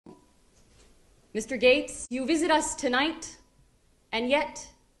Mr. Gates, you visit us tonight, and yet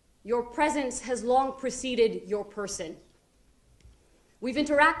your presence has long preceded your person. We've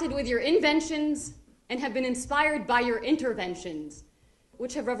interacted with your inventions and have been inspired by your interventions,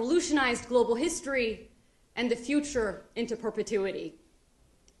 which have revolutionized global history and the future into perpetuity.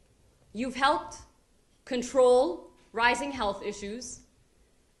 You've helped control rising health issues,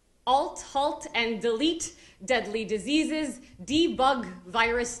 halt, and delete deadly diseases, debug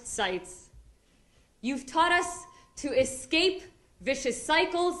virus sites. You've taught us to escape vicious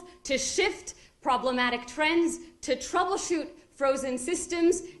cycles, to shift problematic trends, to troubleshoot frozen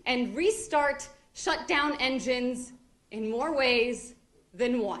systems, and restart shutdown engines in more ways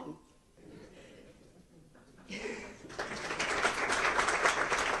than one.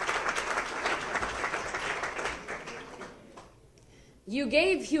 You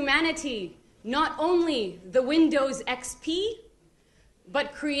gave humanity not only the Windows XP,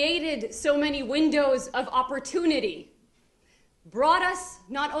 but created so many windows of opportunity. Brought us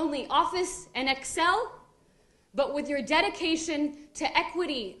not only Office and Excel, but with your dedication to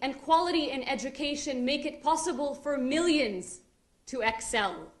equity and quality in education, make it possible for millions to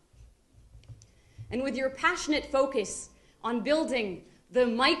excel. And with your passionate focus on building the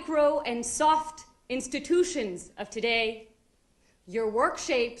micro and soft institutions of today, your work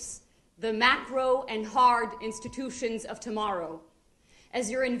shapes the macro and hard institutions of tomorrow, as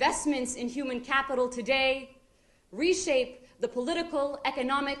your investments in human capital today reshape the political,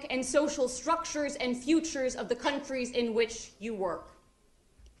 economic, and social structures and futures of the countries in which you work.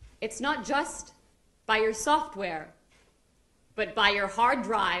 It's not just by your software, but by your hard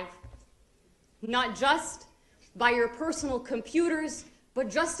drive, not just by your personal computers, but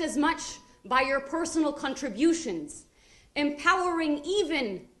just as much by your personal contributions, empowering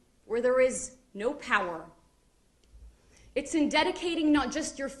even where there is no power. It's in dedicating not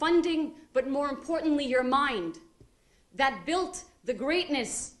just your funding, but more importantly, your mind, that built the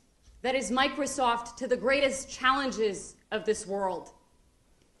greatness that is Microsoft to the greatest challenges of this world.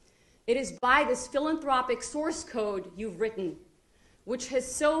 It is by this philanthropic source code you've written, which has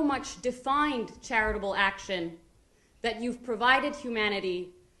so much defined charitable action, that you've provided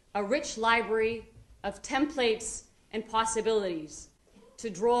humanity a rich library of templates and possibilities to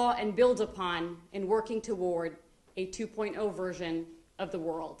draw and build upon in working toward a 2.0 version of the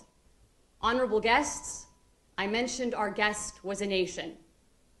world. Honorable guests, I mentioned our guest was a nation.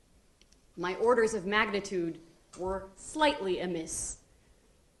 My orders of magnitude were slightly amiss.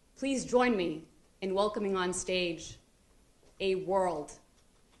 Please join me in welcoming on stage a world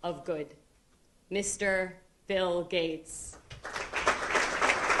of good, Mr. Bill Gates.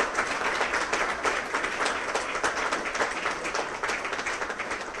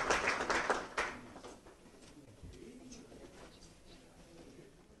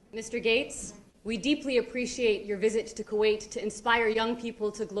 Mr. Gates, we deeply appreciate your visit to Kuwait to inspire young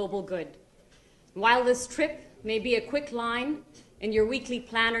people to global good. While this trip may be a quick line in your weekly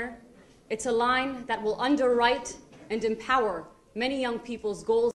planner, it's a line that will underwrite and empower many young people's goals